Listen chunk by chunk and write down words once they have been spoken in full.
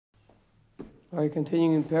All right,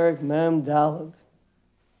 continuing in Perek Mem Daled.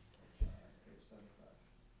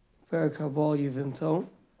 Perek Habal Yivimto.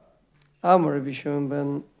 Amar Rabbi Shimon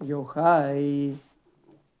ben Yochai.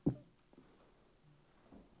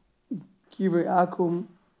 Kivrei Akum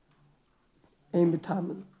Ein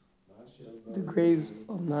B'Tamen. The graves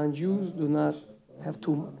of non-Jews do not have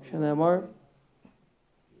tumah. Shanamar.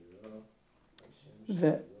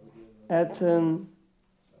 Ve'eten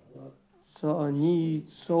Sa'ani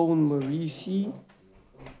Tzon Marisi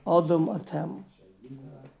Adam Atem.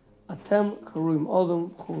 Atem Karuim Adam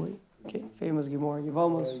Chuli. Okay, famous Gemara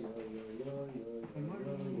Yevamos.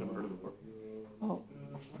 Oh,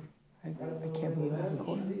 I can't believe I haven't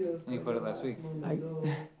quoted it. You quoted it last week. Yeah.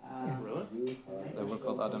 Really? That we're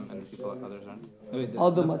called Adam and people others aren't.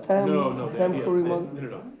 Adam Atem. No, Atem Karuim Adam.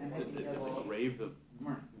 no. The graves of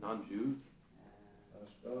non-Jews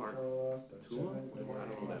aren't Tula? I don't know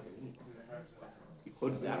what that means. You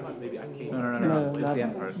quoted that one? Maybe I can't. No. It's the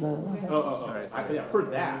end part. Oh. Sorry. I've heard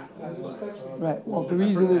that. Right. Well, the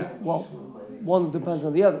reason is, one depends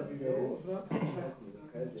on the other.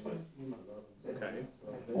 Okay.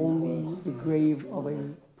 Only the grave of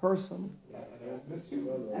a person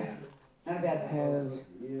has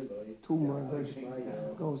tumor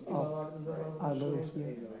that goes up out of the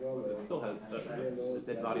It still has, the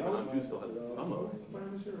dead body of a non-Jew still has some of it.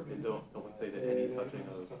 And don't we say that any touching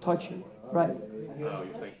of... touching, right? No,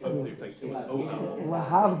 you're saying it was Ohel.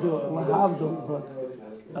 Lahavdil, but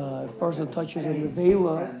a person touches in the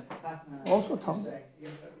vela, also tumble.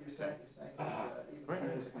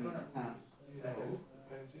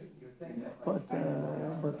 But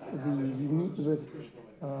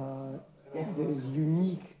there's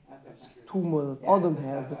unique tumor that Adam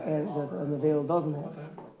has that an Avela doesn't have,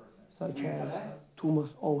 such as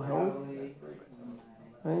tumas ohel,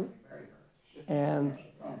 right? And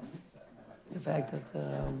the fact that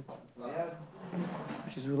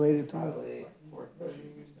which is related to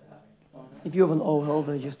if you have an ohel,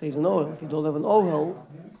 then it just stays an ohel. If you don't have an ohel,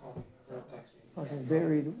 is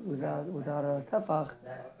buried without a tefach,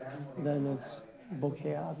 then it's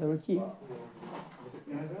bokeh the rakib.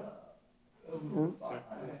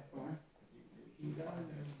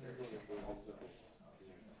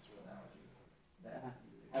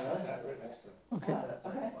 Okay.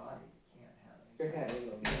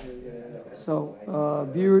 So,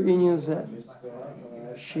 Bir Inyan Zeh.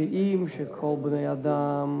 She'im shekol b'nei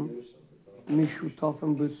Adam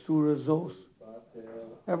mishutafim b'tzura zos.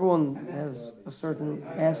 Everyone has a certain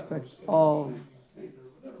aspect of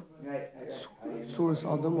Tzuras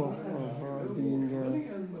Adam, of being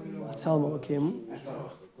Atzal Malakim.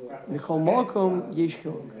 Mikol Malkom Yesh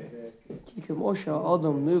Chiluk. Kikem Osha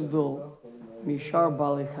Adam Nivdol Mishar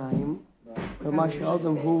Balei Chaim. V'masha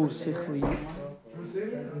Adam Hu Sichli.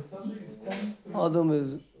 Adam is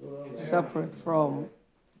separate from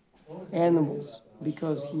animals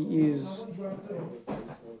because he is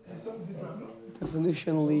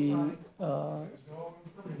definitionally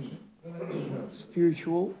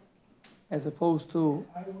spiritual as opposed to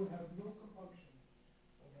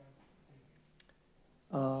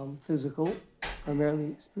physical,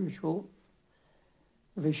 primarily spiritual.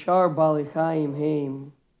 Vishar Bali Chaim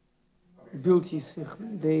Haim Bilti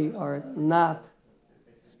Sichli. They are not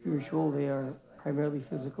spiritual, they are primarily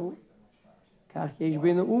physical. Kach yesh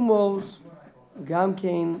bein umos gam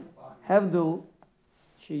kein hevdel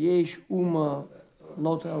sheyesh uma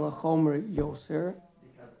not el chomer yoser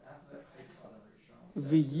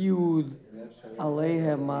v'yud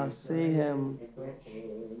aleihem maasehem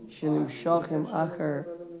shenimshachem acher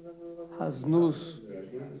haznus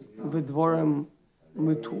v'dvorem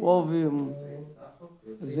mituovim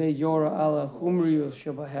ze yora ala chumrius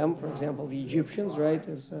shabahem. For example, the Egyptians, right,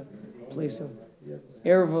 is a place of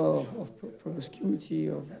erva, of promiscuity,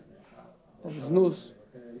 of znus,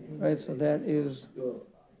 right? So that is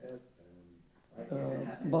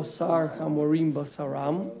basar hamorim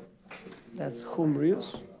basaram. That's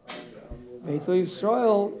chumrius. Beito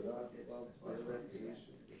Yisrael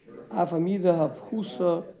afamida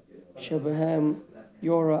hapchusa shabahem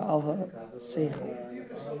yora al ha-seichel.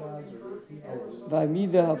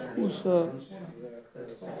 V'amida hapchusa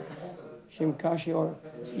shem kashi or.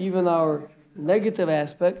 Even our negative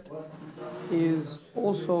aspect is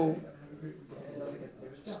also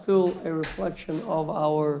still a reflection of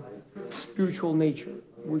our spiritual nature,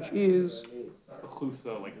 which is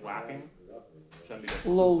Chusa, like lacking?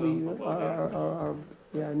 lowly our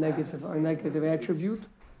negative attribute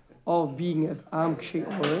of being an amkshe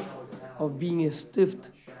orif, of being a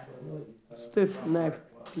stiff-necked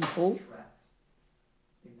people.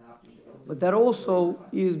 But that also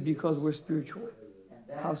is because we're spiritual.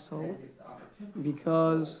 How so?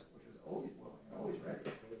 Because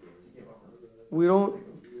we don't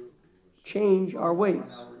change our ways.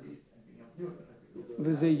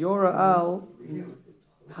 V'ze yora al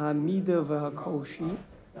hamida v'hakoshi.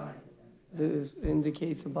 This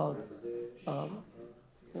indicates about you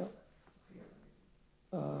know,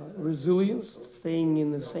 resilience, staying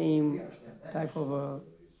in the same type of a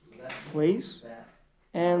place,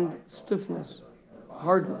 and stiffness,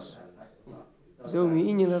 hardness. So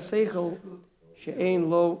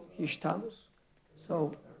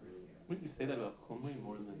Wouldn't you say that about Chumri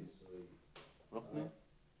more than Ruchni?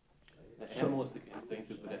 The animalistic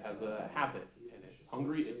instinct is that it has a habit, and it's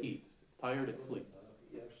hungry, it eats. It's tired, it sleeps.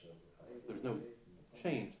 There's no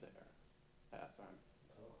change there. That's right.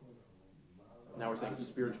 Now we're saying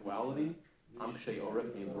spirituality. Amkshay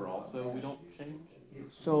Oref means we don't change.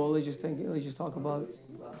 So let's just talk about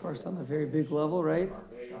first on a very big level, right?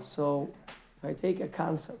 So if I take a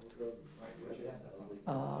concept,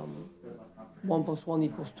 1 + 1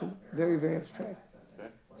 = 2, very, very abstract. Okay.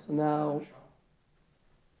 So now,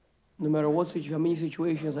 no matter how many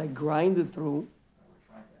situations I grind it through,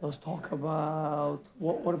 let's talk about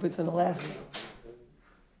what if it's in Alaska?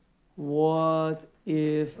 What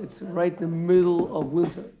if it's right in the middle of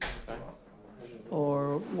winter? Okay.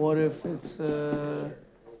 Or what if it's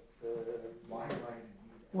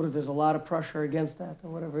what if there's a lot of pressure against that, or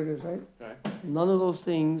whatever it is, right? Okay. None of those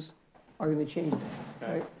things are going to change that,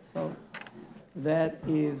 Okay. right? So that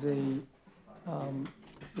is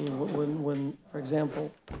when, for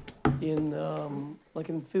example, in like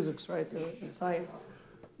in physics, right, in science,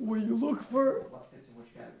 when you look for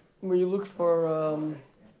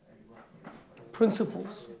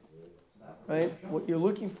principles, right? What you're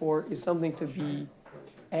looking for is something to be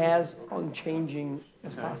as unchanging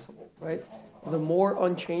as possible, right? The more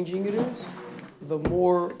unchanging it is, the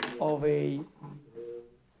more of a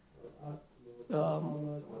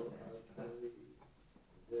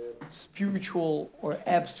spiritual or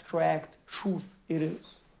abstract truth it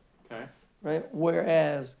is, Okay. right?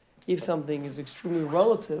 Whereas if something is extremely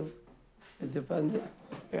relative, it depends.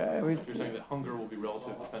 You're saying that hunger will be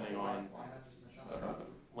relative depending on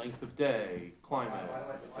length of day, climate,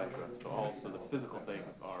 etc. So also the physical things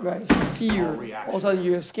are Right, so fear, all all of a reaction. sudden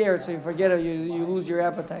you're scared, so you forget it, you lose your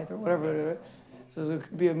appetite or whatever. So there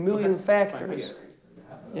could be a million factors.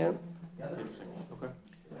 Yeah. Interesting. Okay.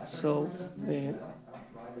 So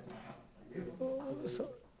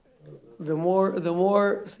the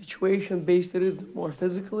more situation based it is, the more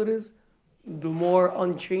physical it is, the more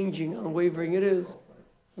unchanging, unwavering it is,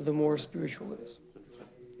 the more spiritual it is.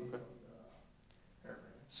 Interesting. Okay.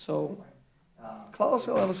 So Klaus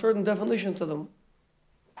will have a certain definition to them.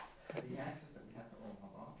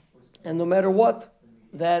 And no matter what,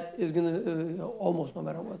 that is going to, almost no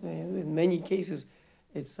matter what, in many cases,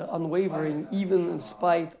 it's unwavering even in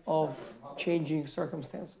spite of changing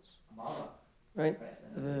circumstances, right?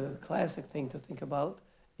 The classic thing to think about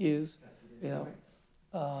is,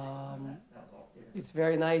 it's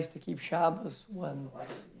very nice to keep Shabbos when,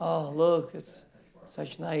 oh, look, it's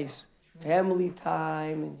such nice family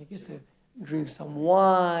time and you get to drink some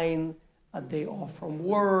wine, a day off from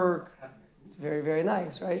work. It's very, very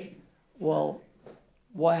nice, right? Well,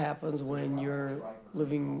 what happens when you're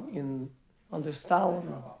living under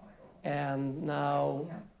Stalin and now,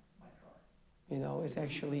 it's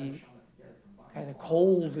actually kind of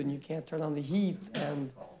cold and you can't turn on the heat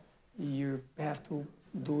and you have to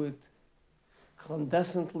do it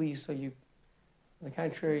clandestinely, so on the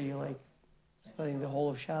contrary, you're like spending the whole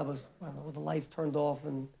of Shabbos with the lights turned off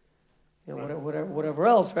and whatever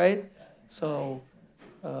else, right? So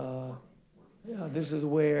this is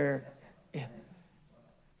where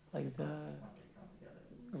like the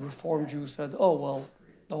Reform Jews said, oh well,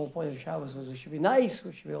 the whole point of Shabbos is it should be nice,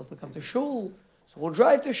 we should be able to come to shul, so we'll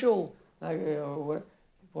drive to shul. It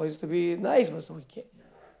was to be nice, but so we can't.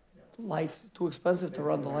 Lights too expensive to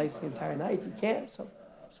run the lights the entire night. You can't. So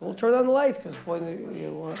we'll turn on the lights because the point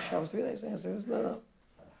you want Shabbos to be nice. The answer is no.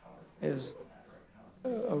 Is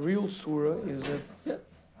a real surah is that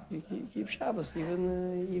you keep Shabbos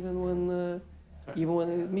even when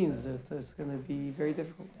it means that it's going to be very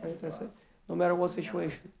difficult. Right? That's it. No matter what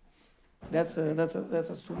situation. That's a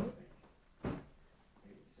surah.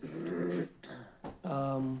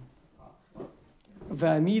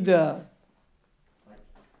 V'amida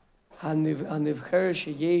הנבחר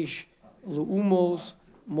שיש לאומos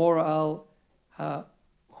moral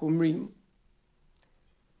החומרים.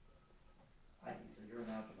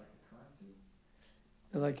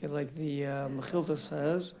 Like the Mechilta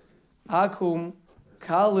says, Akum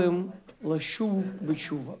kalim lashuv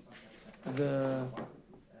b'tshuva.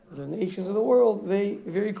 The nations of the world, they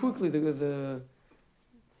very quickly,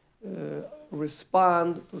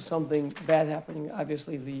 respond to something bad happening.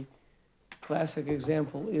 Obviously, the classic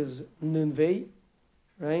example is Nineveh,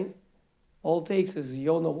 right? All it takes is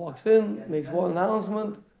Yonah walks in, makes one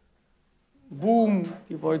announcement, boom,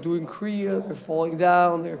 people are doing Kriya, they're falling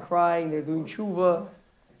down, they're crying, they're doing tshuva.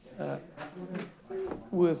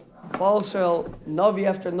 With Klal Yisrael, Navi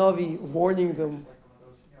after Navi, warning them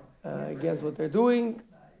against what they're doing,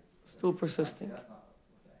 still persisting.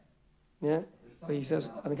 Yeah? But he says,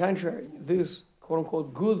 on the contrary, this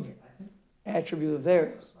quote-unquote good attribute of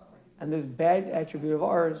theirs and this bad attribute of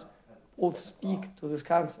ours both speak to this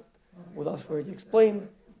concept. With us already explained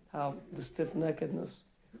how the stiff-neckedness,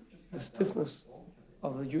 the stiffness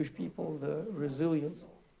of the Jewish people, the resilience,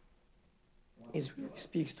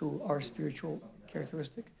 speaks to our spiritual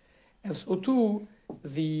characteristic. And so too,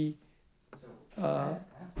 the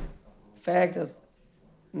fact that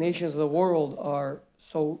nations of the world are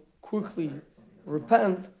so quickly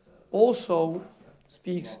repent also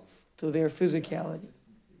speaks to their physicality.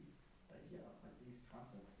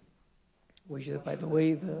 Which is, by the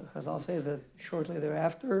way, the Chazal say that shortly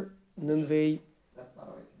thereafter, Nineveh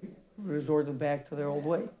resorted back to their old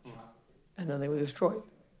way. And then they were destroyed.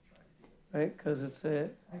 Right? Because it's a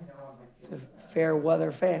fair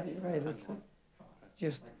weather fan, right? It's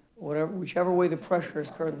just whichever way the pressure is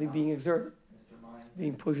currently being exerted. It's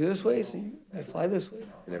being pushed this way, so they fly this way.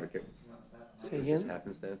 They never cared. Say It's again? just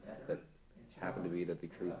happenstance that happened to be that the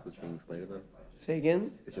truth was being explained to them. Say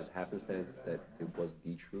again? It's just happenstance that it was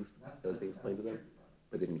the truth that was being explained to them,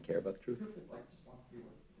 but they didn't care about the truth.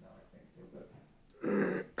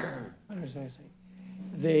 I understand what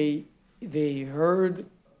you're saying. They heard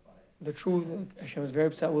the truth, Hashem was very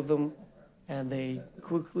upset with them, and they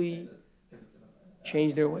quickly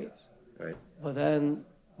changed their ways. Right. But then,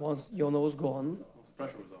 once Yonah was gone,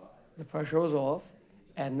 The pressure was off.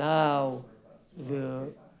 and now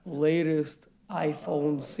the latest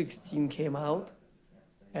iPhone 16 came out,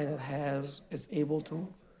 and it's able to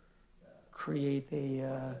create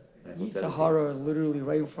a Sahara literally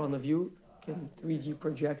right in front of you, 3D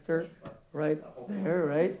projector right there,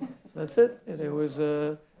 right? So that's it. They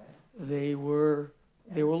were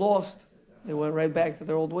lost. They went right back to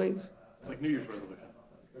their old ways. It's like New Year's resolution.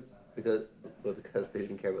 Because they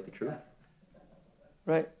didn't care about the truth.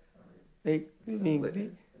 Right? They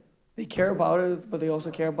care about it, but they also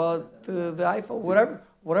care about the iPhone,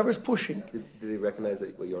 whatever's pushing. Did they recognize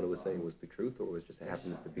that what Yonah was saying was the truth, or was just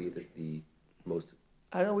happens to be that the most?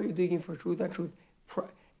 I don't know what you're digging for, truth, not truth.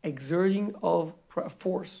 Exerting of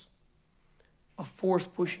force. A force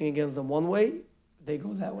pushing against them one way, they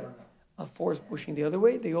go that way. A force pushing the other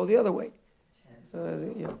way, they go the other way.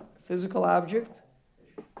 So, physical object,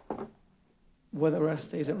 when at rest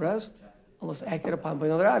stays at rest, unless acted upon by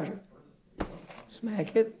another object.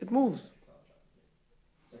 Smack it, it moves.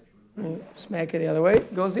 Smack it the other way,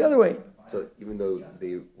 it goes the other way. So even though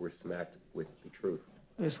they were smacked with the truth,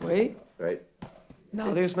 This way, right?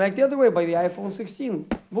 now they're smacked the other way by the iPhone 16.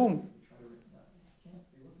 Boom.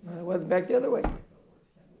 Went back the other way.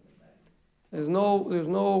 There's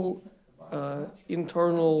no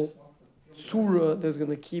internal surah that's going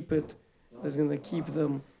to keep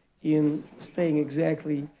them in staying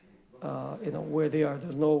exactly, where they are.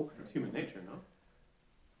 There's no. It's human nature, no?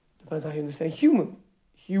 Depends how you understand human.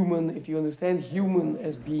 Human, if you understand human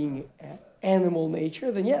as being animal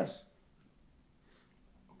nature, then yes.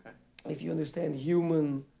 Okay. If you understand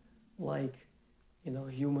human like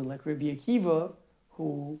Rabbi Akiva,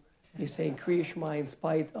 who is saying Kriya Shema in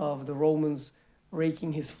spite of the Romans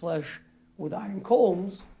raking his flesh with iron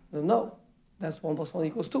combs, then no, that's 1 +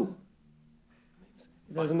 1 = 2.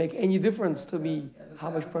 It doesn't make any difference to me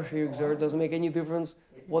how much pressure you exert. It doesn't make any difference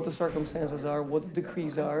what the circumstances are, what the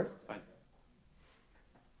decrees are. Fine.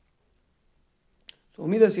 So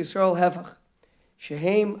Midas Yisrael Hefach,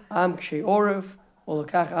 Shehem Am Kshei Oref,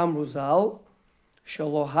 Olakach Am Ruzal,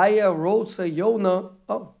 Shalohaya Rotza Yona.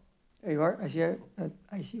 Oh, there you are.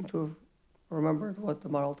 I seem to have remembered what the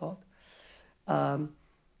Maral taught.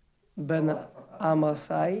 Ben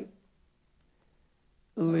Amasai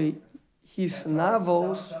Li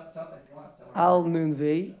Hisnavos Al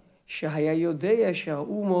Nunvei Shahaya Yodea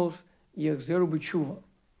Shahumos Yachzeru B'tshuva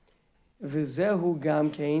V'zehu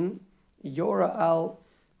Gamkein Yora Al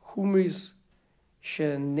Chumris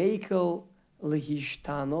Shenekel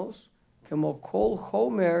Lehishtanos Kemo Kol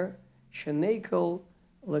Chomer Shenekel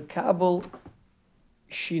Lekabel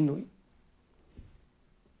Shinui.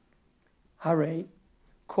 Hare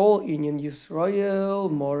Kol Inyan Yisrael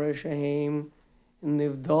More Shehem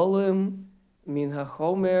Nivdolim Min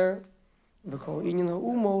HaChomer V'Kol Inyan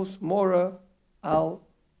HaUmos Mora Al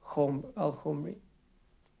Chomri.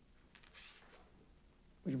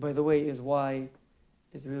 which by the way is why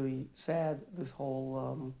it's really sad, this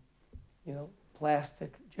whole,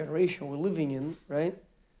 plastic generation we're living in, right?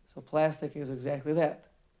 So plastic is exactly that,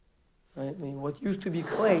 right? I mean, what used to be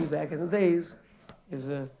clay back in the days is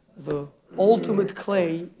the ultimate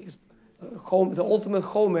clay is the ultimate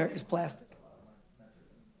chomer is plastic.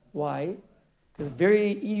 Why? Because it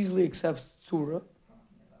very easily accepts tsura,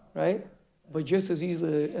 right? But just as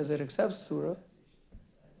easily as it accepts tsura,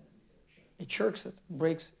 it shirks it,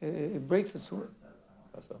 it breaks the tsura.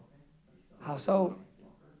 How so? How so?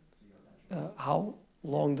 How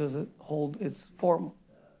long does it hold its form?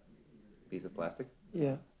 Piece of plastic?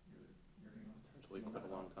 Yeah. Potentially quite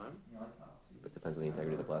a long time. It depends on the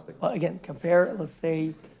integrity of the plastic. Well, again, compare, let's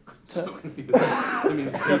say, So confused. I mean,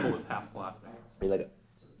 this table is half plastic. I mean, like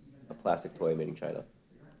a plastic toy made in China.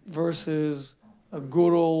 versus a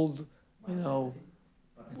good old, wooden,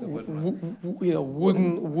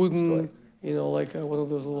 Toy. like one of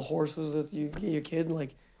those little horses that you get your kid,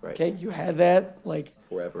 like, Right. okay, you had that, like,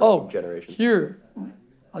 Forever, oh, generations. here,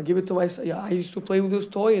 I'll give it to my son. Yeah, I used to play with this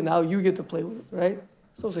toy, and now you get to play with it, right?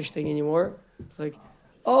 There's no such thing anymore. It's like,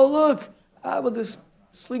 oh, look, but this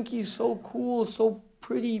slinky is so cool, so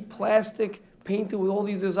pretty, plastic, painted with all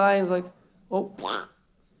these designs, like, oh,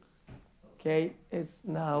 okay, it's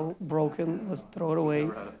now broken, let's throw it away,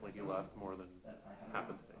 Never had a slinky last more than half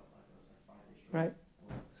a day. right?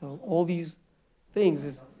 So all these things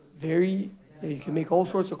is very, you can make all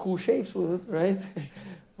sorts of cool shapes with it, right?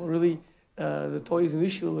 Well, really, the toys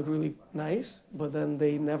initially look really nice, but then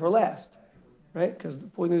they never last, right? Because the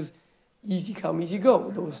point is, easy come, easy go.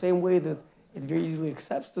 The same way that it very easily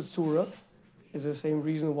accepts the tsura is the same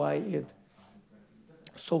reason why it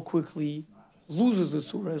so quickly loses the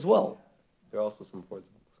tsura as well. There are also some points,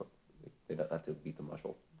 they don't have to beat the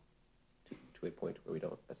mushel to a point where we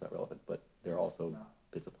don't, that's not relevant, but there are also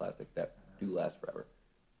bits of plastic that do last forever,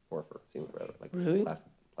 or for seeming forever, like Really?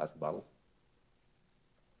 plastic bottles.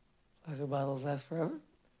 Plastic bottles last forever?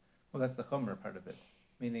 Well, that's the chomer part of it,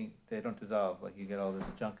 meaning they don't dissolve, like you get all this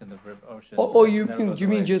junk in the ocean. Oh, you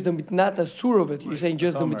mean just not the tsura of it, you're saying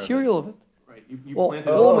just the Chomer of it. material of it? Right, you Well, plant it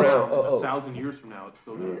in all the material- ground, oh. 1,000 years from now, it's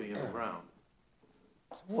still gonna be in the ground.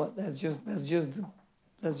 So what, that's just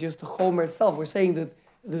the chomer itself. We're saying that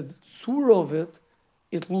the tsura of it,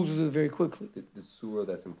 it loses it very quickly. The tsura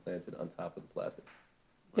that's implanted on top of the plastic.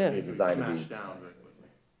 Yeah. It's designed to Smash be, down very quickly.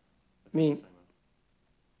 I mean,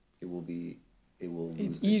 it will lose it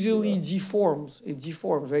its easily tsura. deforms. It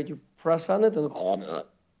deforms, right? You press on it and The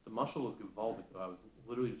muscle is evolving, though. I was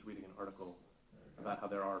literally just reading an article about how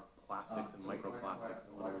there are plastics and microplastics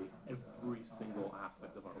in literally every single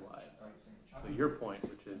aspect of our lives. So your point,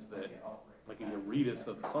 which is that like a uritus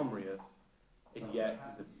of chumrius, and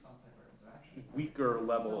yet this weaker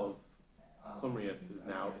level of chumrius is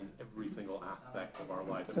now in every single aspect of our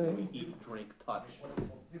life. Everything we eat, drink, touch.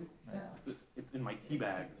 It's in my tea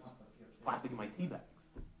bags. There's plastic in my tea bags.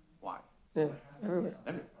 Why? yeah, everywhere.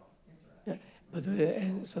 Everywhere. Yeah, but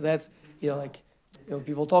and so that's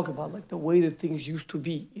people talk about like the way that things used to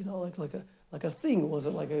be. Like a thing was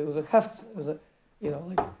it was a heft. It was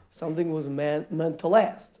like something was meant to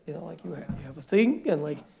last. Like you have a thing, and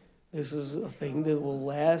like this is a thing that will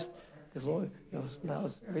last as long. Now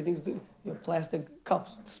everything's plastic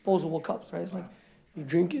cups, disposable cups, right? It's like you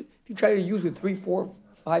drink it. If you try to use it 3, 4,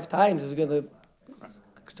 5 times, it's gonna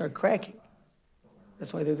start cracking.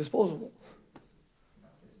 That's why they're disposable.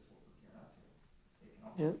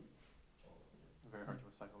 Yeah. Very hard to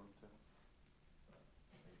recycle them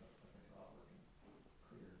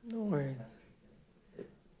too. No worries. We'll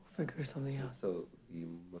figure something out. So the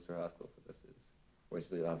Musar Hospital for this is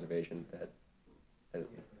basically an observation that as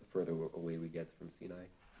the further away we get from Sinai,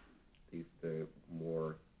 the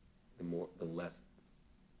less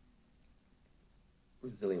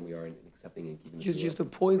resilient we are in accepting and keeping the Just the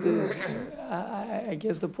point is, I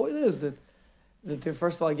guess the point is that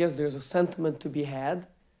first of all, I guess there's a sentiment to be had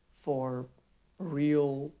for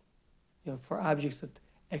real, for objects that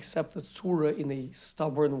accept the tsura in a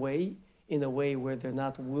stubborn way, in a way where they're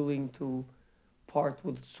not willing to part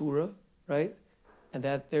with tsura, right? And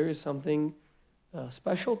that there is something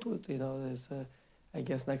special to it. There's, I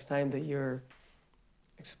guess next time that you're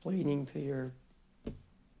explaining to your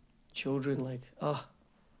children, like,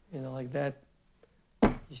 like that.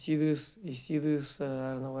 You see this, I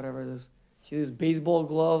don't know, whatever this. See this baseball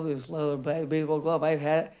glove, this leather baseball glove. I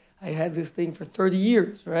had this thing for 30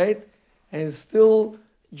 years, right? And it's still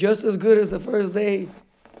just as good as the first day,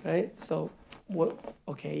 right? So, what?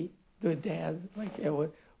 Okay, good, Dad. Like,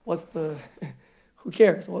 what's the? Who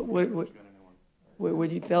cares? What are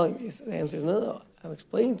you telling me? So the answer is no. I'm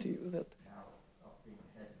explaining to you that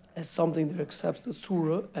It's something that accepts the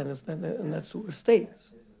tzura, and that tzura stays.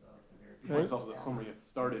 Right? It's also the chumra gets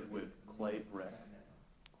started with clay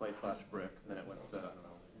slash brick, then it went to, I don't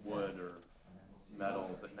know, wood or metal,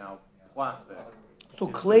 but now plastic. So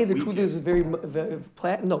is clay, the weakened. truth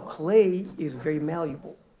is clay is very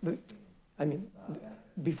malleable. I mean,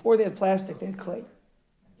 before they had plastic, they had clay.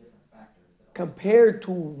 Compared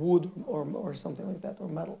to wood or something like that, or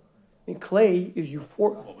metal. I mean, clay is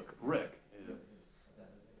Well,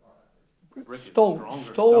 but brick is stone.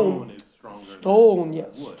 stronger. Stone Stone is stronger. Stone, than yeah,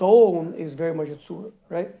 wood. stone is very much a tzura,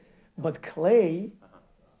 right? But clay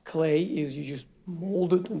Uh-huh. is you just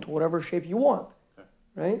mold it into whatever shape you want, Okay.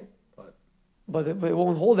 right? But But it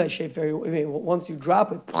won't hold that shape very well. I mean, once you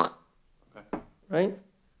drop it, Okay. right?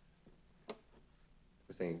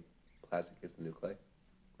 we're saying plastic is the new clay,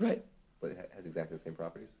 Right. but it has exactly the same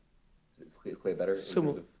properties. Is clay better in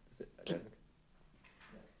Similar. terms of, is it identical?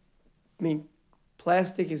 I mean,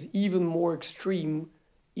 plastic is even more extreme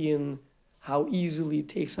in how easily it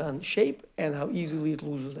takes on shape and how easily it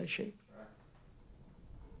loses that shape.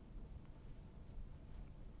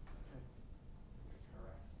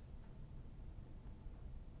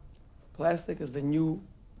 Plastic is the new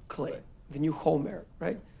clay, the new homer,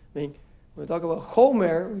 right? I mean, when we talk about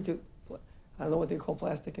homer, I don't know what they call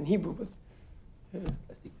plastic in Hebrew, but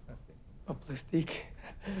Plastic. a plastic,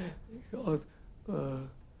 they call it,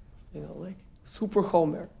 like super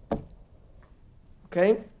homer.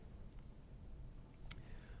 Okay?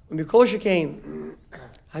 Mikol shekain,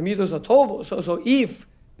 hamidos atov. So if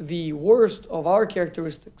the worst of our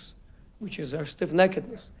characteristics, which is our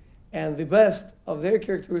stiff-neckedness, and the best of their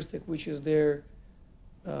characteristic, which is their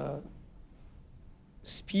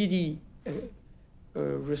speedy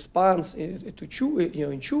response to in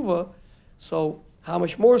tshuva, so how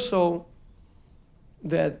much more so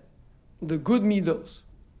that the good midos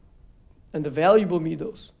and the valuable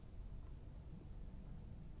midos,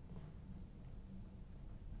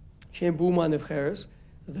 Shem Buma Nevcheres,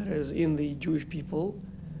 that is in the Jewish people,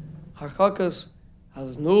 Harchakas,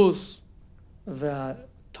 Haznus,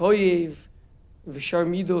 Toyev, Vishar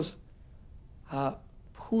Midos,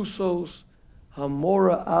 Ha-Pchusos,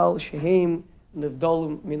 Ha-Mora Al Shehem,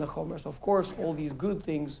 Nevdalim Minachomer. So, of course, all these good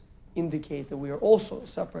things indicate that we are also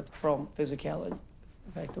separate from physicality.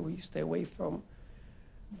 The fact that we stay away from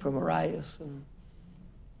Arias and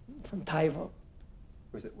from Taiva.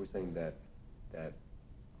 We're saying that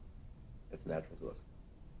that's natural to us.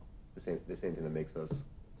 The same thing that makes us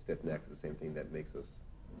stiff-necked is the same thing that makes us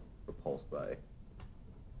repulsed by,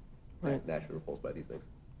 Right. naturally repulsed by these things.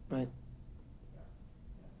 Right.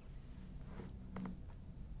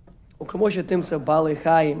 וכמו שתמצא בעלי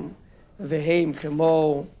חיים והם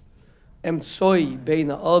כמו אמצעי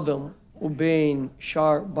בין האדם ובין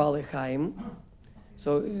שאר בעלי חיים.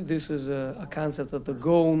 So this is a concept that the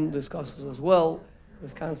Gaon discusses as well.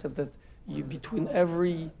 This concept that between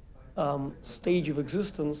every stage of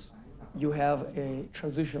existence, you have a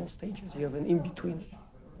transitional stages. You have an in-between,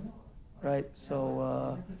 right?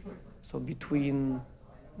 So between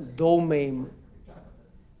Domain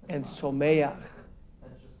and Someach,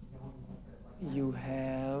 you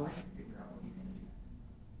have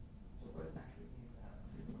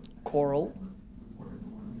coral,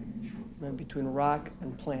 and between rock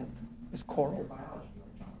and plant is coral.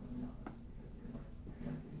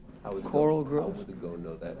 How would Coral How grows. would the goat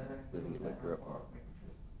know that living in Europe?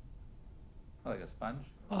 Like a sponge?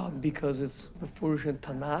 Because it's Mefurish in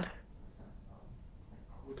Tanakh.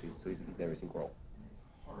 So he's never seen coral.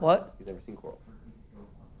 What? He's never seen coral.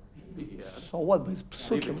 Yeah. So what? But it's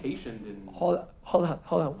They psukim. vacationed in. Hold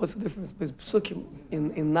on. What's the difference between psukim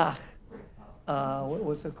in Nach?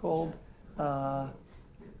 What's it called?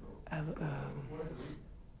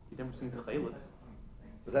 You've never seen Tchelis.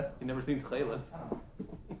 Was that? You've never seen Tchelis.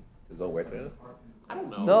 Does no wear trailers? I don't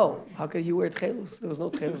know. No. How could you wear tchelos? There was no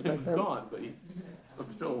tchelos back It's then. gone, but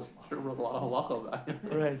I'm still sure wrote a lot of halacha about it.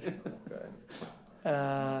 Right.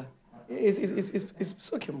 Okay. It's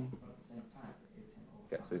psukim.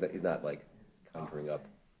 Okay, so he's not like conjuring up.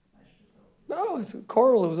 No, it's a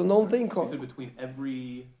coral. It was a known thing, You coral. said between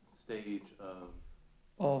every stage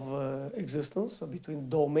of Existence. So between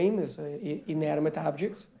domain is inanimate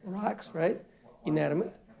objects, rocks, right?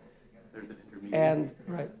 Inanimate. there's an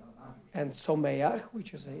intermediate. And someach,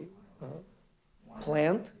 which is a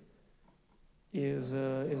plant, is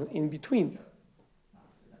in between.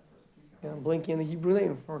 Yeah, I'm blanking on the Hebrew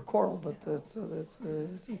name for coral, but it's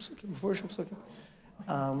psukim, Mefurish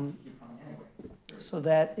psukim. So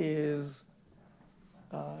that is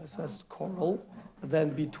so that's coral. Then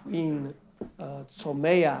between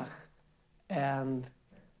tzomeach and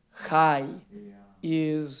chai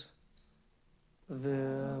is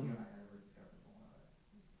the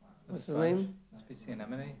what's his name? Species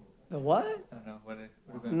anemone? The what? I don't know, what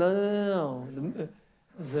are No.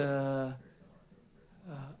 The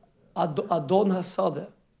Adon Hasada,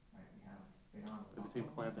 Between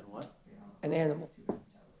plant and what? an animal,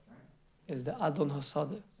 is the Adon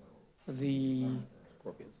Hasada, the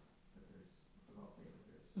Scorpions.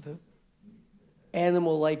 the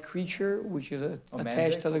animal-like creature which is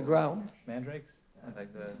attached to the ground. mandrakes? And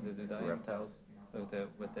like the Dudai Reptiles. with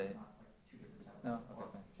the, no, okay,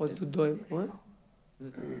 fine. What to do? What?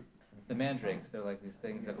 The mandrakes, they're like these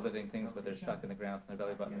things, like living things, but they're stuck in the ground in their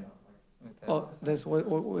belly button. Like that. Oh, that's what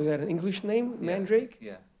was that an English name? Yeah. Mandrake?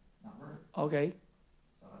 Yeah. Okay.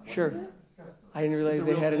 Sure. I didn't realize Is it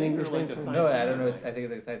they a had an real thing English or name like for a it. No, I don't know, I think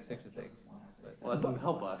it's like a science fiction thing. Well, that doesn't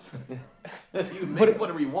help us. You But make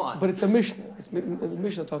whatever you want. But it's a Mishnah. The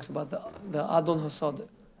Mishnah talks about the Adon Hasada,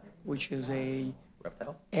 which is a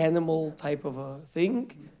Reptile? animal type of a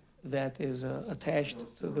thing that is attached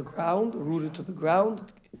to the ground, rooted to the ground,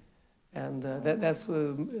 and that's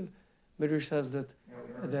Midrash says that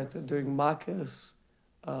during Makkah's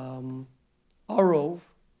Arov,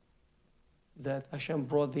 that Hashem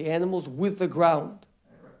brought the animals with the ground.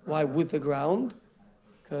 Why with the ground?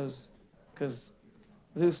 Because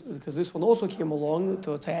this one also came along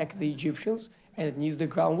to attack the Egyptians, and it needs the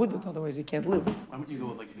ground with it, otherwise it can't live. Why would you go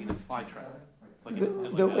with like Venus flytrap? It's like,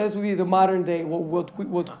 That would be the modern day. What we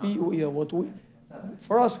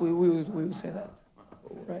for us we would say that.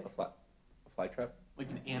 Right. A fly trap? like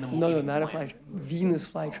an animal. No, eating not a plant. fly trap. Venus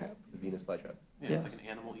flytrap. The Venus flytrap. Yeah, Yes. it's like an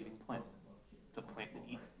animal eating plant. It's a plant that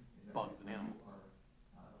eats bugs and animals.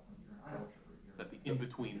 It's at the in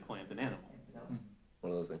between plant and animal.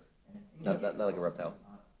 One of those things. Not like a reptile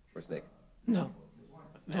or a snake. No,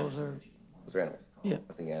 That's an those animal. are Those are animals. Yeah.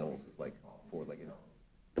 I think animals is like four-legged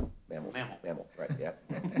mammals. Mammal. Right, yeah.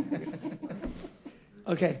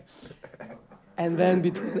 okay. And then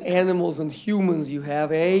between animals and humans, you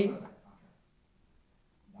have a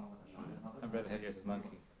I'm red head, yours is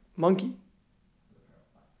monkey. monkey.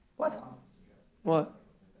 What? What?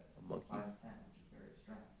 A monkey.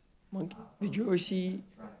 Monkey. Did you ever see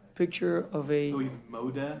a picture of a? So he's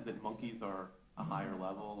modeh that monkeys are a higher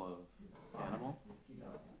level of animal.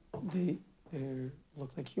 They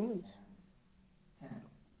look like humans. They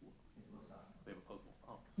have opposable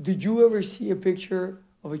thumbs. Did you ever see a picture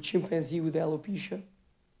of a chimpanzee with alopecia?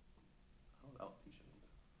 Oh,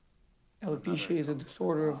 alopecia. Alopecia is a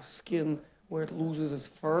disorder of skin where it loses its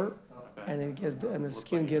fur Okay. and the Looks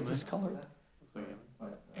skin like gets human. discolored. Looks like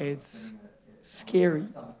human. It's scary,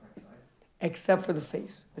 except for the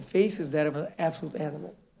face. The face is that of an absolute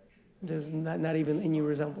animal. There's not even any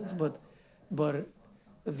resemblance, but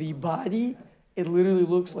the body, it literally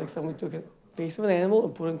looks like someone took a face of an animal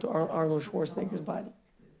and put it into Arnold Schwarzenegger's body.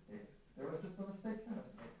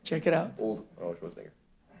 Check it out. Old Arnold Schwarzenegger.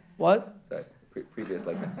 What? Sorry. Previous,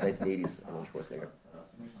 like 1980s Arnold Schwarzenegger.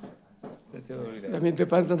 I mean, it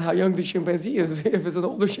depends on how young the chimpanzee is. If it's an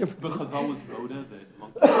older But chimpanzee, Chazal was modeh that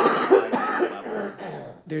monkeys are a higher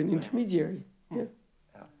level. they're an intermediary. Yeah.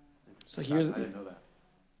 So here's, I didn't know that.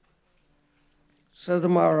 says the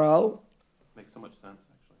Maharal, Makes so much sense,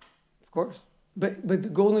 actually. of course. But the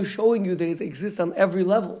goal is showing you that it exists on every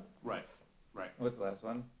level. Right. Right. What's the last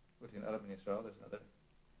one? Between Adam and Yisrael, there's another.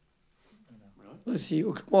 I don't know. Really? Let's see,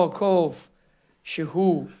 וכמו הקוף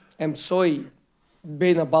שהוא אמצעי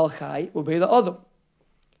בין הבעל חי ובין האדם.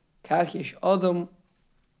 כך יש אדם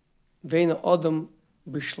ואין האדם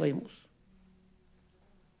בשלימוס.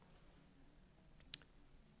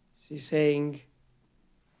 She's saying,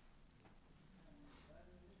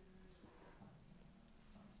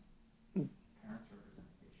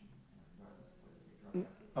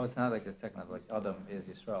 Oh, it's not like the second level, like Adam is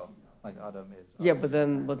Yisrael, like Adam is. yeah, but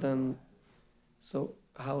then, so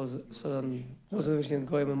how is it, so then, what's the difference between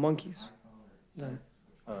goyim and monkeys? Then,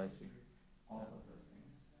 Oh, I see.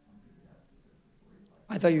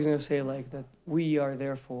 I thought you were gonna say like that we are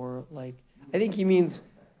therefore like, I think he means,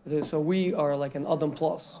 that, so we are like an Adam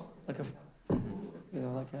plus, like a,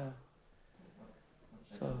 like a,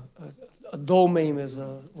 so a domain is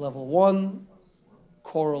a level 1,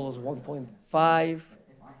 coral is 1.5,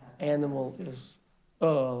 animal is,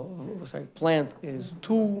 plant is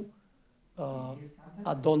 2,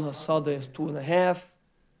 Adon Hasada is 2.5,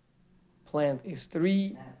 plant is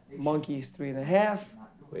 3, monkey is 3.5,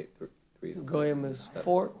 Wait, three is goyim is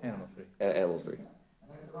 4. Animal three. animals 3.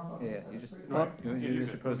 Yeah, you just, you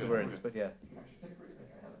superpose the words, but yeah.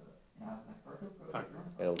 Sorry.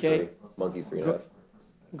 Animals Okay. 3. Monkeys 3.5.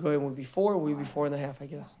 Goyim would be 4, we'd be 4.5, I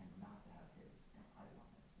guess.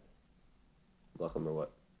 Lachim or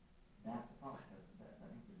what?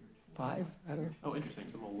 5. I don't know. Oh, interesting,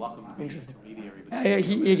 so Malachim would be the Interesting.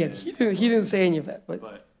 intermediary He didn't say any of that, but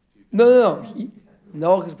but no.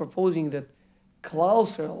 Noach is proposing that Klal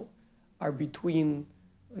Yisrael are between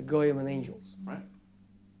the Goyim and angels. right?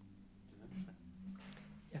 Interesting.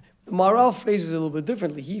 The Maharal phrases it a little bit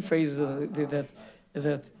differently. He phrases it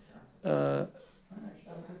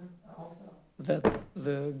that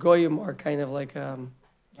the Goyim are kind of like the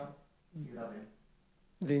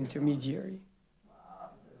intermediary.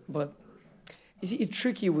 But you see, it's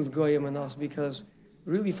tricky with Goyim and us because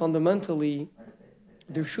really fundamentally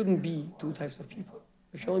there shouldn't be two types of people.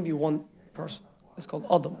 There should only be one person. It's called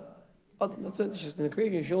Adam. Adam, that's it. It's just in the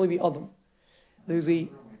creation. It should only be Adam. There's a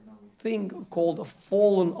thing called a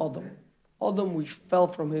fallen Adam. Adam which fell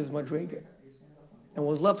from his madrega and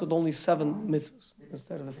was left with only 7 mitzvahs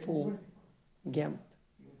instead of the full gamut.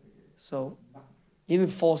 So he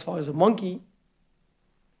didn't fall as far as a monkey,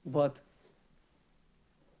 but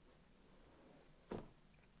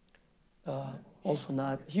also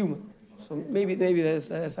not human. So maybe that's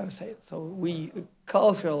how to say it. So we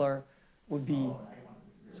Klal Yisrael would be.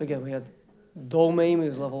 So again, we had Domeim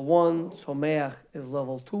is level 1, Someach is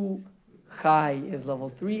level 2, Chai is level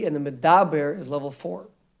 3, and the Medaber is level 4.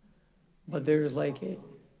 But there's like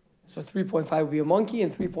so 3.5 would be a monkey,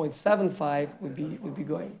 and 3.75 would be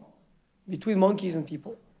going between monkeys and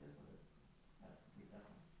people.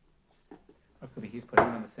 Or could be he's putting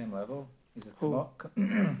him on the same level. He says, Who?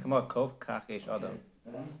 Kamot Kov Kach Yesh Adam.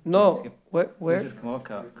 No, He where? says Kamot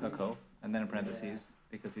Kov, and then in parentheses,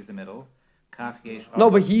 because he's the middle, Kach Yesh Adam. No,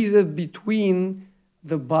 but he's between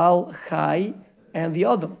the Baal Chai and the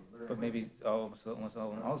Adam. But maybe almost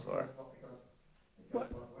all also are.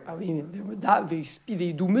 I mean, they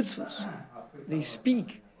do mitzvahs. They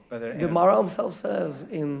speak. But they're The Maharal himself says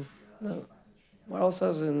in Pirkei Avos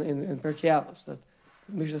that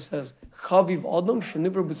the Mishnah says, Chaviv Adam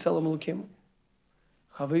shenivra b'tzelem Elokim.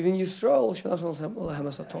 Chaviv in Yisrael shenasal lehem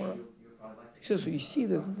es Torah. He says, so you see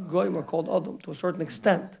that Goyim are called Adam to a certain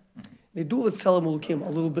extent. They do with Tzelem Elokim a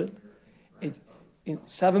little bit. In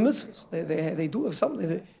 7 mitzvahs, they do have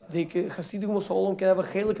something. Chassidim Osolom can have a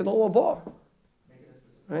chelik and all above.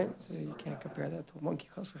 Right? So you can't compare that to a monkey,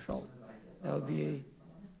 chas v'shalom. That would be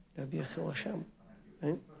a chil Hashem,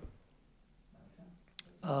 right?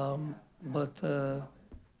 But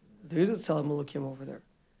there is a Tzelem Elokim over there.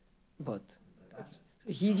 But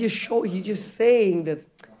he's just saying that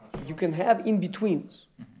you can have in betweens.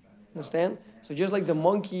 Understand? So just like the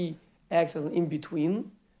monkey acts as an in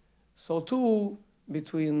between, so too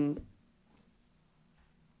between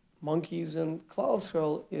monkeys and Klal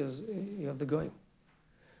Yisrael is you have the goyim.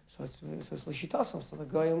 So it's l'shitasam. So the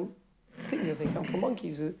goyim think that they come from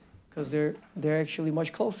monkeys because they're actually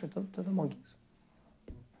much closer to the monkeys.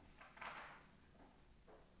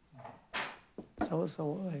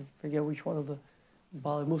 So I forget which one of the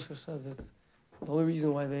Bali Musa said that the only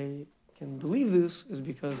reason why they can believe this is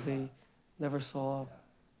because they never saw,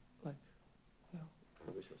 like,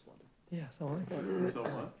 yeah, something like that. So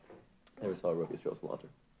what? Never saw Robius Strauss Lanter.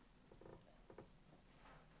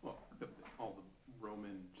 Well, except that all the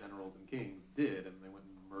Roman generals and kings did, and they went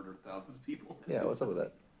and murdered thousands of people. Yeah, what's up with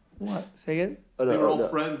that? What? Say again? Oh, They were all no.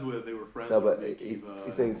 friends with. They were friends. No, with but Nick, he's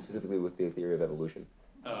saying specifically with the theory of evolution.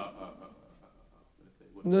 No.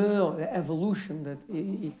 The evolution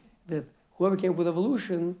that whoever came up with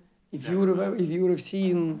evolution, if you would have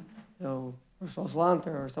seen, Rousseau's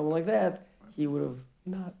Lanter or someone like that, he would have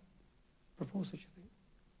not proposed such a thing.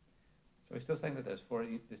 So we're still saying that there's 4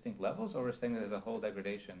 distinct levels, or we're saying that there's a whole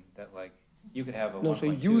degradation that like you could have a No, so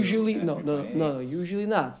 1.2 usually and no, 3.8. usually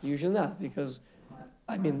not because,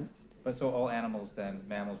 I mean, But so all animals then,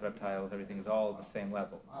 mammals, reptiles, everything is all the same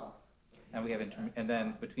level. And we have and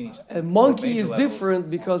then between each a monkey major is levels- different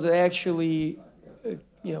because it actually,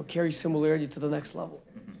 carries similarity to the next level.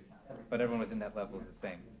 Mhm. But everyone within that level is the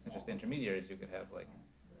same. It's just intermediaries. You could have like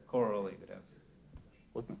coral. You could have.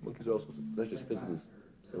 Monkeys are also, they're just physically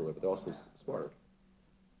similar, but they're also smarter.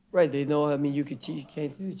 Right? They know. I mean, you can't you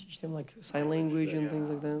teach them like sign language and things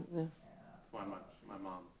like that. Yeah. That's why my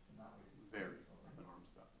mom's very up in arms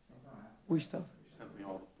about this. Which stuff? She sends me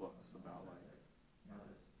all the books about like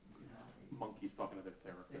monkeys talking to their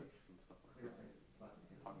therapists and stuff like that.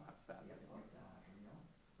 Talking about sad.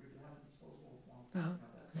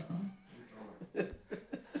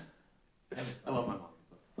 I love my mom.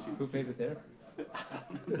 Who paid the therapy?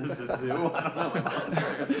 The zoo. I don't know.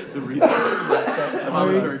 The research. My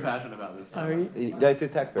mom is very passionate about this. The United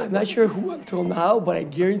States taxpayer. I'm not sure who until now, but I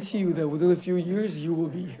guarantee you that within a few years you will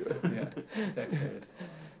be. Yeah. Taxpayers.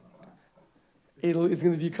 It's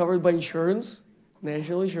going to be covered by insurance,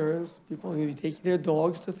 national insurance. People are going to be taking their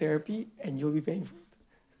dogs to therapy, and you'll be paying for it.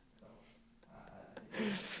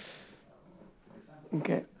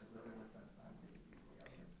 Okay.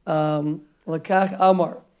 Lakach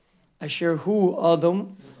Amar, Asher Hu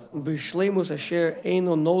Adam, Bishlemus Asher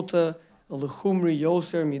Eino Nota Lechumri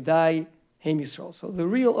Yoser Midai Hem Yisrael. So the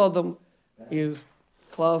real Adam is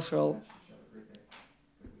Klal Yisrael,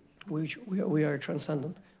 which we are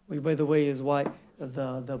transcendent. Which, by the way, is why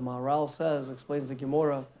the Maharal says, explains the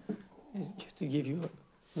Gemara, just to give you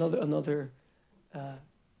another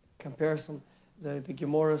comparison. The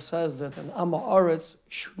Gemara says that an Amma Aretz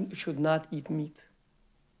should not eat meat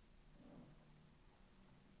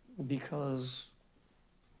because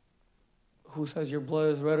who says your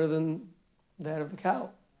blood is redder than that of the cow?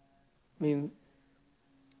 I mean,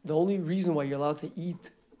 the only reason why you're allowed to eat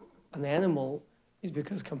an animal is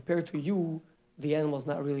because compared to you, the animal is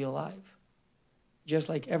not really alive. Just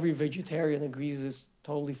like every vegetarian agrees it's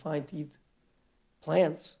totally fine to eat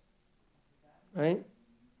plants, right?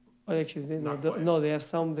 Oh, actually, they have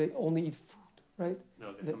some that only eat fruit, right?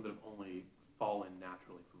 No, there's some that have only fallen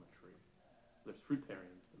naturally from a tree. There's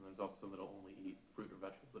fruitarians, and there's also some that'll only eat fruit or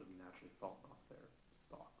vegetables that have naturally fallen off their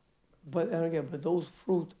stalks. But those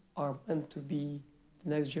fruit are meant to be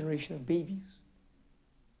the next generation of babies.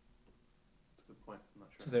 That's a good point. I'm not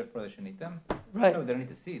sure. So therefore, they shouldn't eat them. Right. No, they don't eat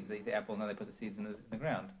the seeds. They eat the apple, and then they put the seeds in the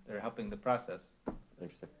ground. They're helping the process.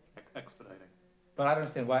 Interesting. Expediting. But I don't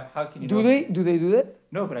understand why. How can you? Do know they do that?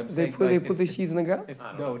 No, but I'm They saying put like, the seeds in the ground?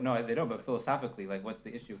 No, they don't. But philosophically, like, what's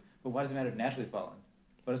the issue? But why does it matter if naturally fallen?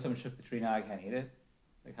 What if someone shook the tree? Now I can't eat it.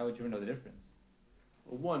 Like, how would you ever know the difference?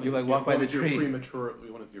 Well, one You, is like, walk by the tree. One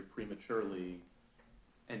is you're prematurely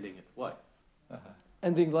ending its life.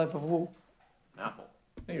 Ending the life of who? An apple.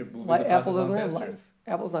 No, you're moving Like the apple process doesn't along have faster. life.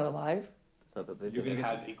 Apple's not alive. It's not that they You're It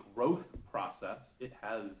gonna has a growth process. It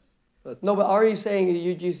has. No, but are you saying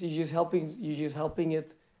you're just helping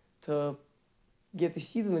it to get the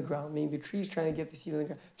seed in the ground? I mean, the tree's trying to get the seed in the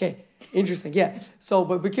ground. Okay, interesting. Yeah. So,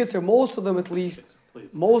 but kids are most of them at least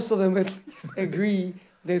agree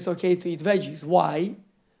that it's okay to eat veggies. Why?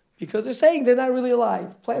 Because they're saying they're not really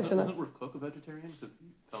alive. Plants are not. Wasn't Rav Kook a vegetarian because he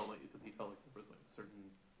felt like there was like a certain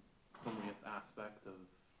humorous aspect of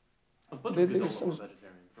a bunch of There's people some- were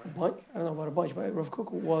vegetarians, A right? bunch? I don't know about a bunch, but Rav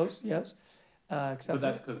Kook was, yes. Except But for,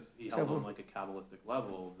 that's because he held except on for- like a Kabbalistic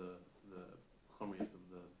level the humorous of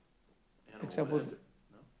the animal. Except that with- entered,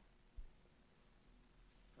 no?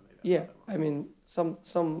 Or maybe I yeah, got that wrong. I mean,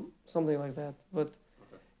 something like that. But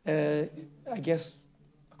I guess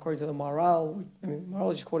according to the Maharal,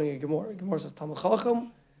 Maharal is just quoting a Gemara. Gemara says, Talmud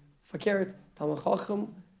Chacham, Fakeret, Talmud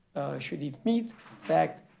Chacham should eat meat. In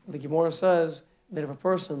fact, the Gemara says that if a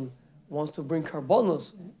person wants to bring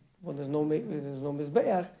karbonos when there's no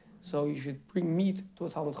mizbeach, so you should bring meat to a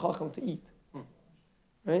Talmud Chacham to eat,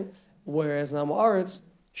 right? Whereas Nam Aretz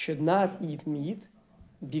should not eat meat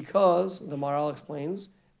because the Maharal explains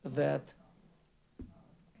that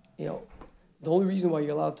the only reason why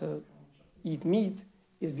you're allowed to eat meat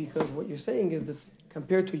is because what you're saying is that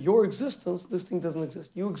compared to your existence, this thing doesn't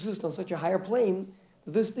exist. You exist on such a higher plane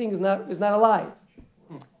that this thing is not alive.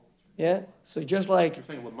 Yeah. So just like You're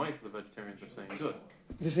saying with mice, the vegetarians are saying good.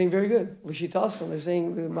 they're saying very good. L'shitasan, they're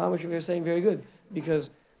saying the mamash, they're saying very good because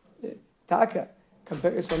taka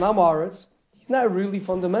compared to Nam Aretz, he's not really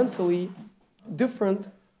fundamentally different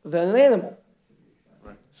than an animal.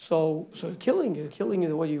 Right. So killing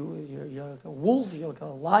is what you're like a wolf, you're like a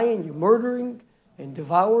lion, you're murdering and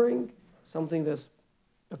devouring something that's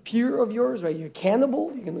a peer of yours, right? You're a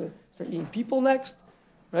cannibal, you're gonna start eating people next,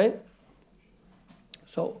 right?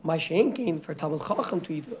 So my came for Talmud Chacham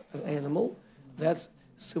to eat an animal, that's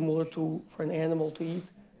similar to for an animal to eat,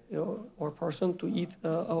 or a person to eat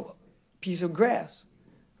a piece of grass,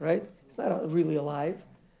 right? It's not really alive.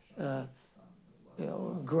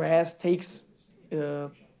 Grass takes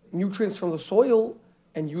nutrients from the soil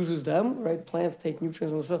and uses them, right? Plants take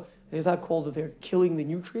nutrients from the soil. It's not called that they're killing the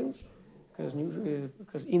nutrients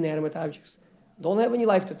because inanimate objects don't have any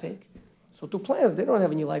life to take. So to plants, they don't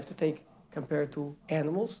have any life to take compared to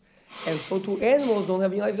animals. And so to animals don't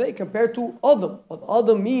have any life to take compared to Adam. What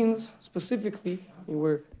Adam means specifically,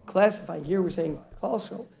 we're classifying here, we're saying Klal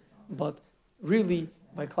Yisrael, but really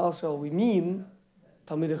by Klal Yisrael we mean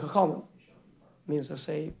Talmidei Chachamim. Means to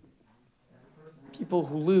say people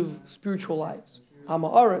who live spiritual lives. Am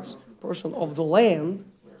Haaretz, person of the land,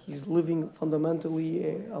 he's living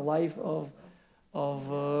fundamentally a life of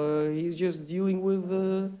he's just dealing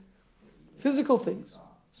with physical things.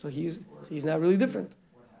 So he's not really different.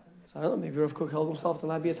 So I don't know, maybe Rav Kook held himself to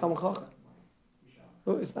not be a Talmud Chacham.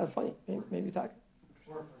 No, it's not funny. Maybe talk.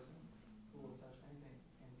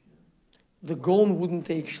 The Gaon wouldn't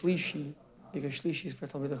take Shlishi because Shlishi is for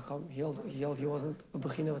Talmidei Chacham. He held he wasn't a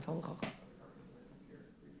Bechina of a Talmud Chacham.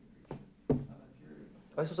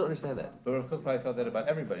 I supposed to understand that? But Rav Kook probably felt that about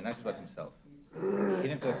everybody, not just about himself. He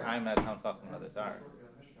didn't feel like I'm not Talmud Chacham and others are.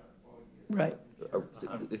 Right. You're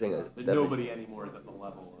saying that But definition- nobody anymore is at the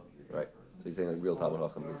level of. Right. So you're saying that real Talmud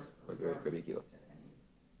Chacham is Rabbi Akiva.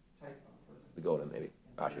 The Golden, maybe.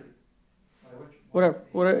 Rashi. Whatever,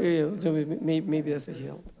 maybe that's what he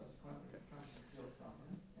held.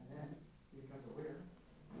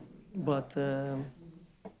 But,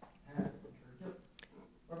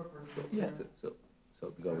 yeah, So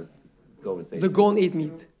the Golden says. the Gon ate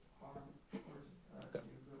meat. Okay.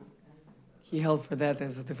 He held for that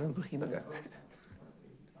as a different bechina. Okay.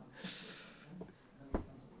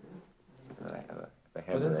 I have a But it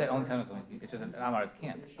hammer. doesn't say only time it's just an Amaretz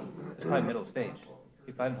can't. It's probably middle stage.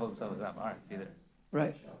 He probably didn't hold himself as Amaretz either.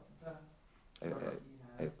 Right. I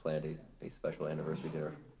have planned a special anniversary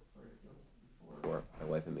dinner for my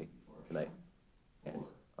wife and me tonight. And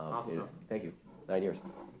Awesome. thank you. 9 years.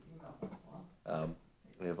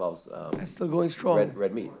 It involves That's still going strong.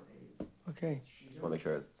 red meat. Okay. Just want to make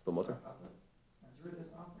sure it's still motor.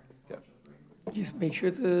 Yeah. Just make sure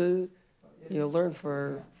to learn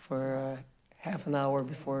for half an hour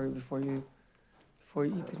before you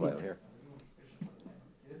eat That's the why meat. I'm here.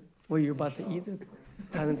 Well, you're about to eat it.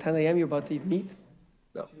 10 a.m. You're about to eat meat.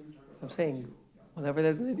 No. I'm saying, whenever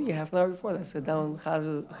there's going to be half an hour before that, sit down,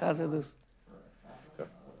 chazer this. Sure.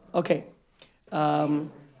 Okay.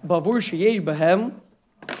 Bavur sheyesh bahem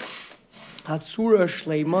hatsura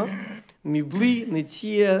shleima mibli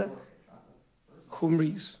netia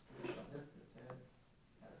chumris.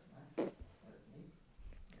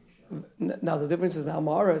 Now the difference is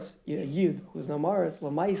Namaretz, Yid, who's Namaretz,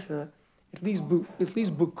 Lamaisa, at least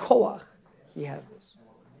Bukoach, he has this.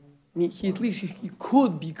 He at least he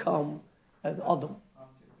could become an Adam.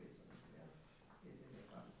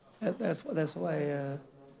 That's why.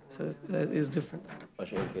 So that is different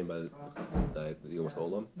Hashem came by the Yom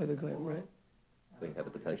Olam. by the Goyim, right? They had the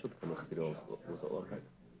potential to become a Chassidim Yom Olam, right?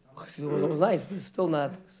 Chassidim was nice, but it's still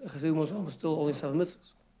not. Chassidim was still only 7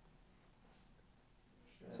 mitzvahs.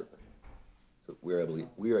 So we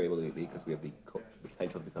are able to be because we have the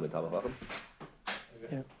potential to become a Talmud Chacham.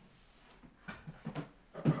 Yeah.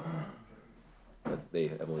 But they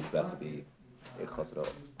have only got to be a Chassid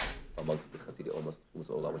amongst the Chassidim Yom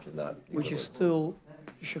Olam, which is not. the Which is equivalent. still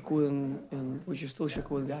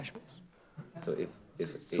shakur in Gashmis. So if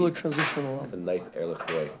Still a a transitional level. nice Erlich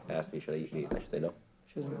boy asks me, should I eat meat? I should say no.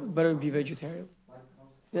 Should better be vegetarian.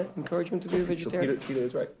 Yeah, encourage him to be a So vegetarian. Peter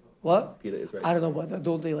is right. What? Peter is right. I don't know, but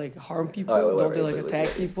don't they like harm people? Oh, Don't right, they right, like right, attack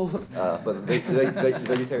right. people? But the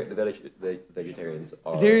vegetarians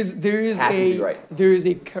are. there is have to be a right. there is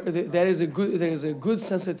a there is a good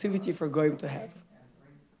sensitivity for going to have.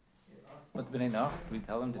 But the B'nai Noach, do we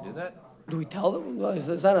tell them to do that? Do we tell them? No,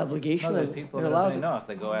 it's not an obligation. No, there's people They're that are allowed B'nai to. Noach,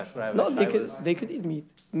 they go ask Rabbi No, Shai they could eat meat.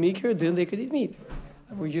 Mikir din, they could eat meat.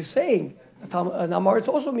 We're just saying. An Amaretz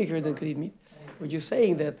also Mikir din could eat meat. We're just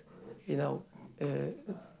saying that,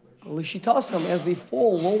 Lishitasam, as they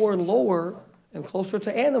fall lower and lower and closer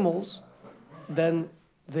to animals, then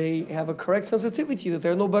they have a correct sensitivity that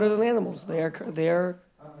they're no better than animals. They are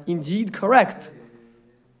indeed correct.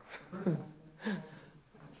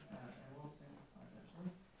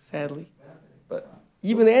 Sadly. But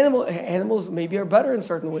Even animals maybe are better in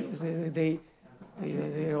certain ways. They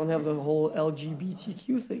don't have the whole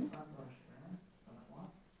LGBTQ thing.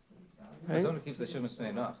 Right? Someone who keeps the Shemus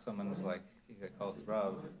B'nai Noach, someone who's like, he got called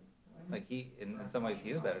Rav, like in some ways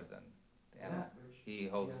he is better than the animal. He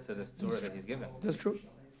holds to this Torah that he's given. That's true.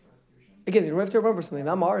 Again, you have to remember something.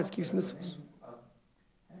 Am Haaretz keeps mitzvahs.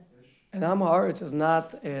 And Am Haaretz is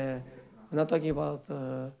not, we're not talking about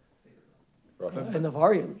Russia. a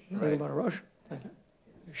Navarian, we're talking Right. about a Russian. Like,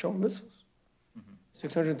 you're showing mitzvahs.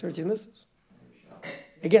 613 mitzvahs.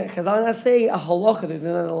 Again, Chazal is not saying a halacha that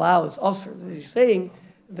they're not allowed, it's usher. He's saying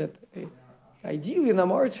that ideally an Am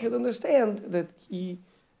Haaretz should understand that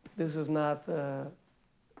this is not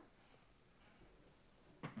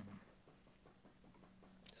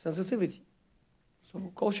sensitivity. So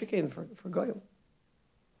kol shekain for goyim,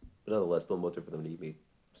 But nonetheless, still mutter for them to eat meat.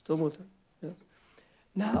 still mutter. Yes.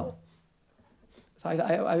 Now, so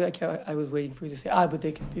I was waiting for you to say, but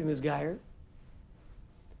they could be misguided.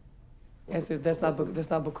 Answer: that's not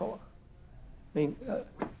bekoach. I mean,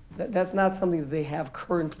 that's not something that they have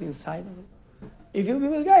currently inside of them. If he'll be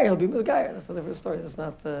misguided, he'll be misguided. That's a different story. That's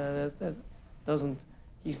not that doesn't.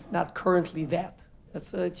 He's not currently that.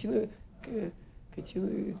 That's Ketino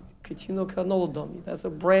Kanolodomi. That's a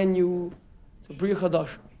brand new, it's a Bria Chadash.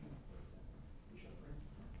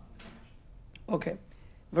 Okay.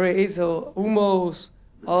 Very so Umos,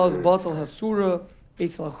 Az Batal Hatsura,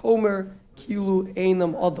 Eitzel Chomer, Kilu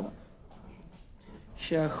Einam Adam.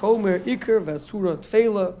 שהחומר עיקר והצורה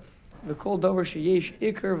תפלה וכל דבר שיש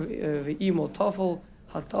עיקר ואימו תפל,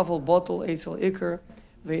 התפל בוטל אצל עיקר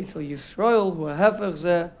ואצל ישראל הוא ההפך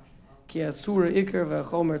זה כי הצורה עיקר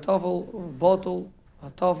והחומר תפל בוטל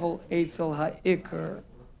התפל אצל העיקר.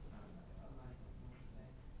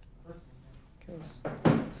 Okay,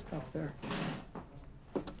 stop there.